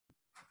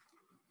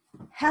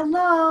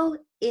Hello,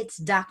 it's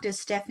Dr.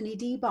 Stephanie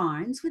D.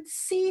 Barnes with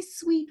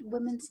C-Suite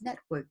Women's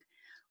Network,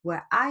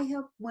 where I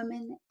help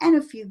women and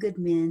a few good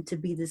men to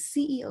be the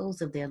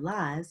CEOs of their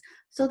lives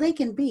so they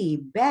can be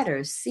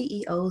better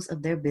CEOs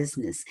of their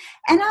business.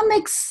 And I'm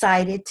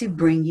excited to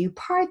bring you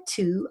part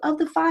two of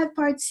the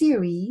five-part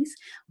series,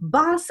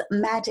 Boss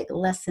Magic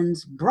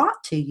Lessons,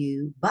 brought to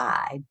you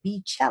by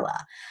Beachella.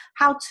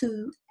 How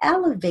to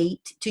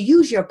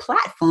use your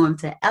platform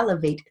to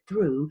elevate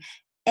through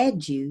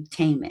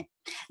edutainment.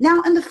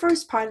 Now, in the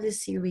first part of the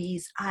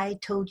series, I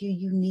told you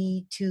you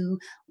need to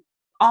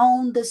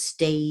own the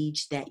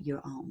stage that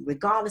you're on,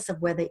 regardless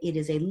of whether it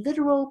is a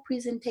literal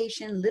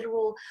presentation,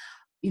 literal,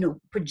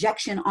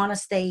 projection on a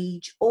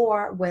stage,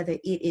 or whether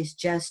it is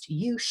just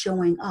you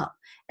showing up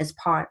as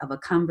part of a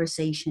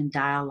conversation,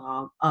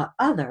 dialogue, or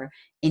other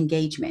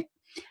engagement.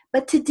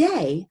 But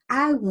today,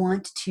 I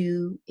want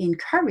to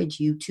encourage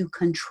you to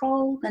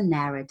control the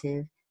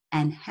narrative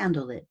and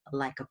handle it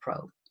like a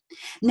pro.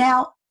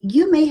 Now,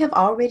 you may have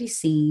already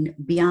seen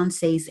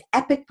Beyonce's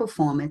epic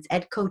performance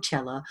at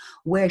Coachella,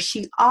 where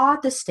she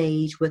awed the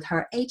stage with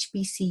her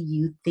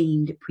HBCU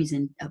themed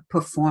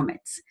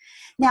performance.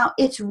 Now,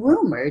 it's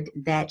rumored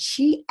that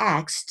she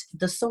asked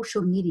the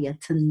social media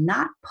to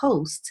not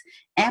post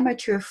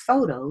amateur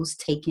photos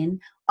taken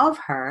of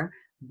her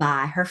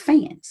by her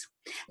fans.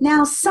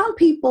 Now, some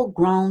people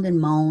groaned and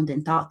moaned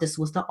and thought this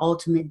was the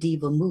ultimate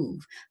diva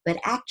move, but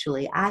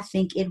actually, I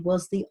think it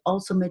was the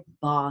ultimate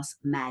boss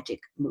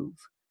magic move.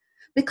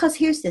 Because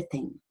here's the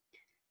thing,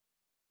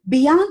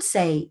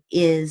 Beyonce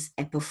is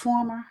a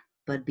performer,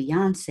 but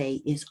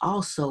Beyonce is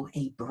also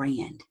a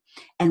brand.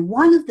 And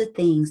one of the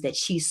things that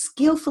she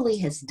skillfully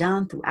has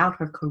done throughout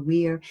her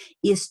career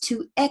is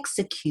to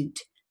execute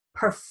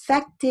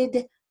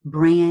perfected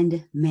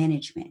brand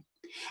management.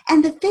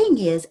 And the thing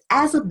is,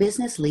 as a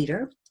business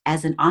leader,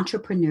 as an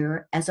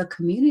entrepreneur, as a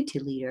community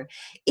leader,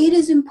 it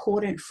is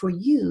important for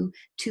you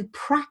to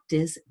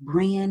practice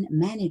brand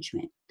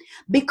management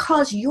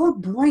because your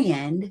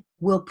brand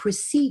will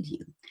precede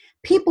you.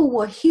 People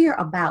will hear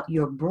about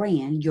your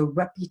brand, your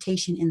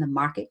reputation in the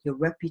market, your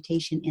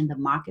reputation in the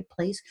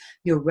marketplace,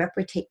 your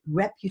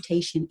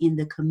reputation in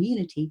the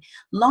community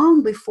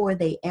long before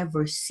they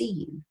ever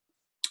see you.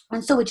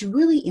 And so it's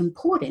really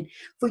important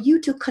for you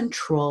to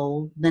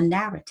control the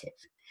narrative,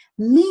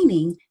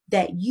 meaning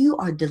that you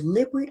are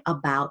deliberate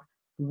about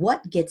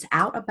what gets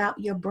out about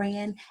your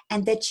brand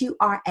and that you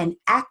are an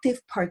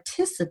active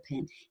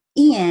participant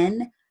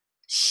in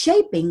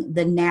shaping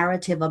the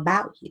narrative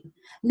about you.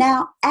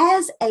 Now,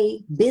 as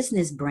a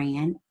business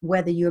brand,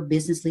 whether you're a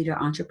business leader,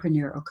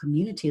 entrepreneur, or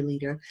community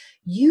leader,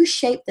 you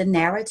shape the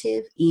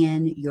narrative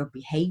in your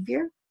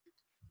behavior,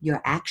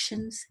 your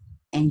actions,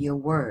 and your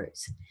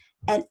words.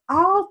 And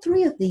all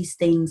three of these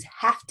things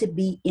have to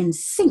be in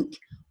sync,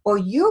 or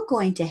you're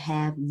going to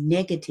have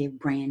negative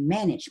brand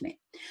management.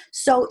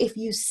 So if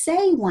you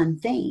say one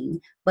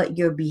thing, but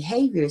your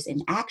behaviors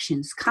and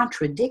actions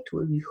contradict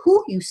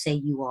who you say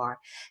you are,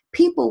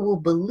 people will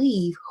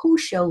believe who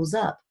shows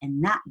up and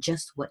not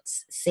just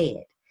what's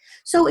said.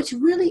 So it's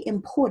really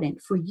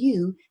important for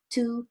you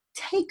to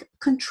take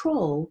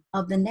control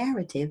of the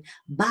narrative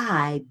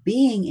by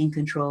being in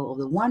control of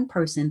the one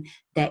person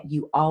that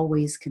you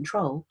always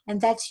control, and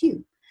that's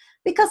you.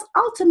 Because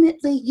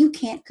ultimately, you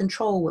can't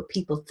control what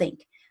people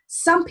think.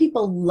 Some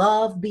people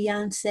love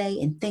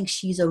Beyonce and think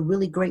she's a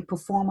really great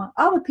performer.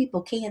 Other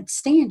people can't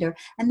stand her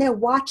and they're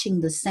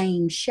watching the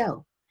same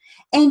show.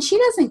 And she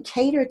doesn't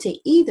cater to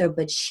either,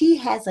 but she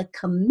has a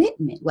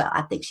commitment. Well,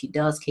 I think she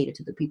does cater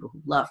to the people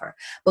who love her.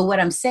 But what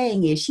I'm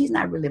saying is she's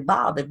not really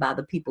bothered by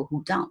the people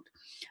who don't.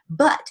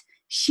 But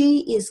she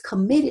is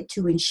committed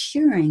to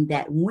ensuring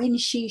that when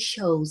she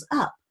shows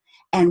up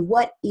and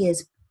what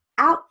is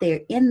out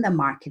there in the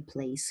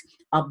marketplace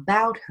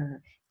about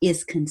her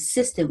is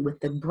consistent with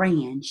the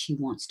brand she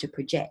wants to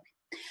project.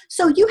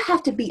 So you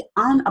have to be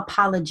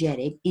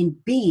unapologetic in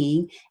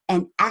being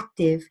an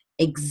active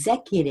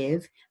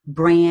executive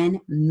brand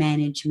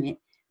management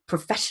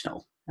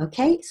professional.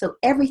 Okay, so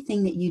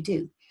everything that you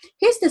do.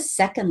 Here's the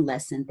second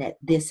lesson that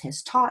this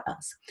has taught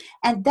us,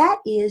 and that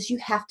is you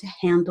have to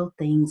handle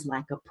things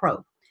like a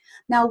pro.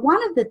 Now,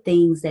 one of the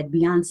things that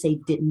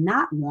Beyonce did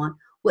not want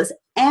was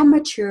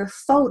amateur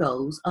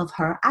photos of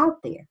her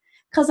out there,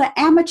 because an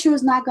amateur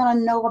is not going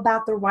to know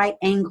about the right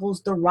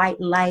angles, the right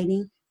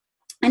lighting,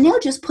 and they'll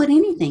just put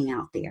anything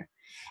out there.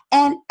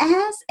 And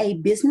as a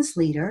business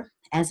leader,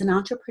 as an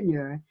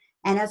entrepreneur,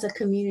 and as a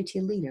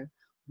community leader,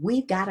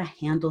 we've got to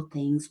handle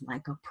things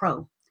like a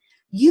pro.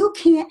 You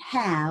can't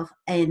have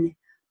a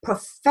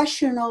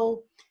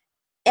professional,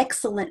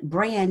 excellent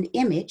brand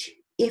image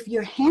if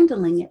you're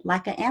handling it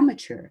like an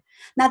amateur.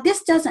 Now,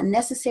 this doesn't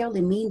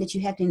necessarily mean that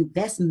you have to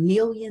invest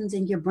millions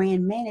in your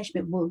brand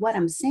management, but what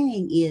I'm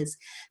saying is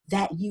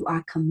that you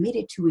are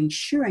committed to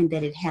ensuring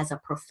that it has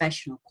a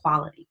professional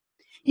quality.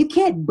 You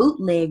can't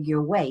bootleg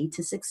your way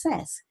to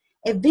success.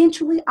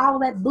 Eventually, all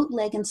that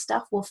bootlegging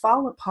stuff will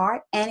fall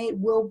apart and it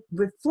will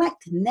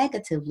reflect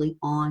negatively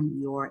on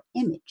your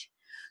image.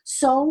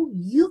 So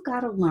you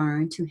got to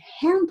learn to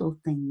handle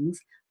things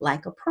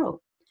like a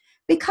pro.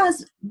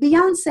 Because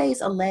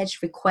Beyonce's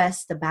alleged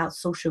request about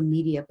social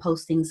media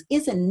postings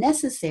isn't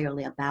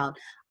necessarily about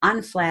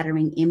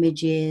unflattering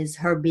images,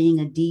 her being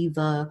a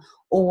diva,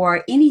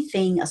 or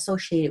anything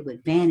associated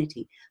with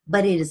vanity,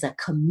 but it is a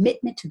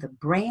commitment to the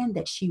brand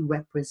that she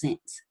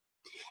represents.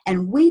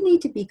 And we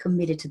need to be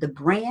committed to the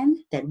brand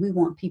that we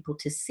want people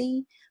to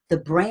see, the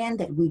brand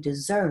that we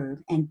deserve,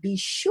 and be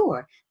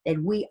sure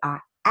that we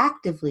are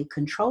actively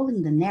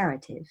controlling the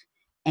narrative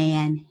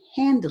and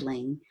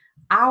handling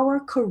our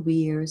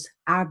careers,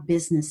 our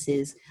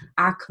businesses,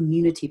 our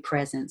community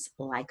presence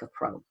like a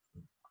pro.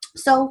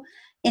 So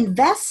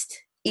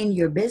invest in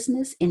your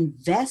business,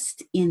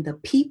 invest in the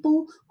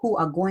people who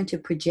are going to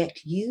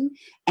project you,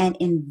 and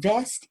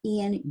invest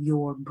in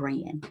your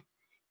brand.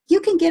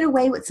 You can get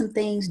away with some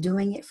things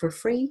doing it for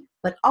free,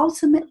 but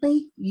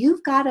ultimately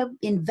you've got to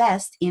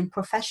invest in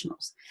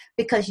professionals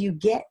because you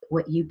get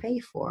what you pay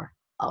for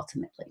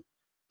ultimately.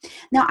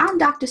 Now, I'm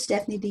Dr.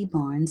 Stephanie D.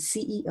 Barnes,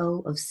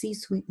 CEO of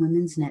C-Suite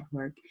Women's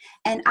Network,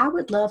 and I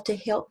would love to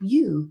help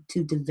you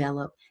to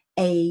develop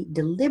a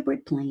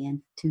deliberate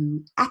plan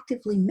to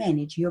actively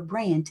manage your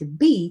brand to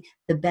be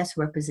the best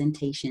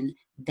representation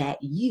that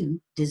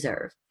you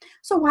deserve.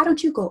 So why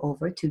don't you go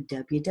over to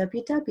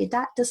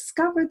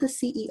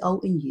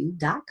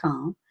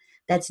www.discovertheceoinyou.com.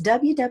 That's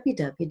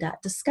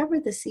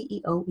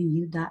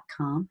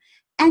www.discovertheceoinyou.com,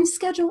 and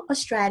schedule a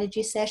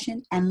strategy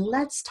session, and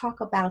let's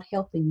talk about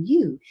helping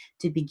you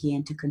to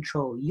begin to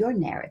control your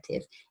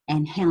narrative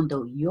and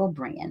handle your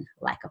brand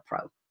like a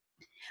pro.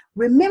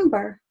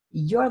 Remember,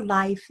 your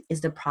life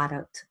is the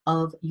product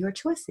of your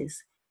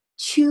choices.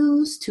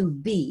 Choose to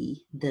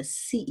be the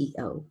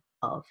CEO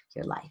of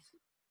your life.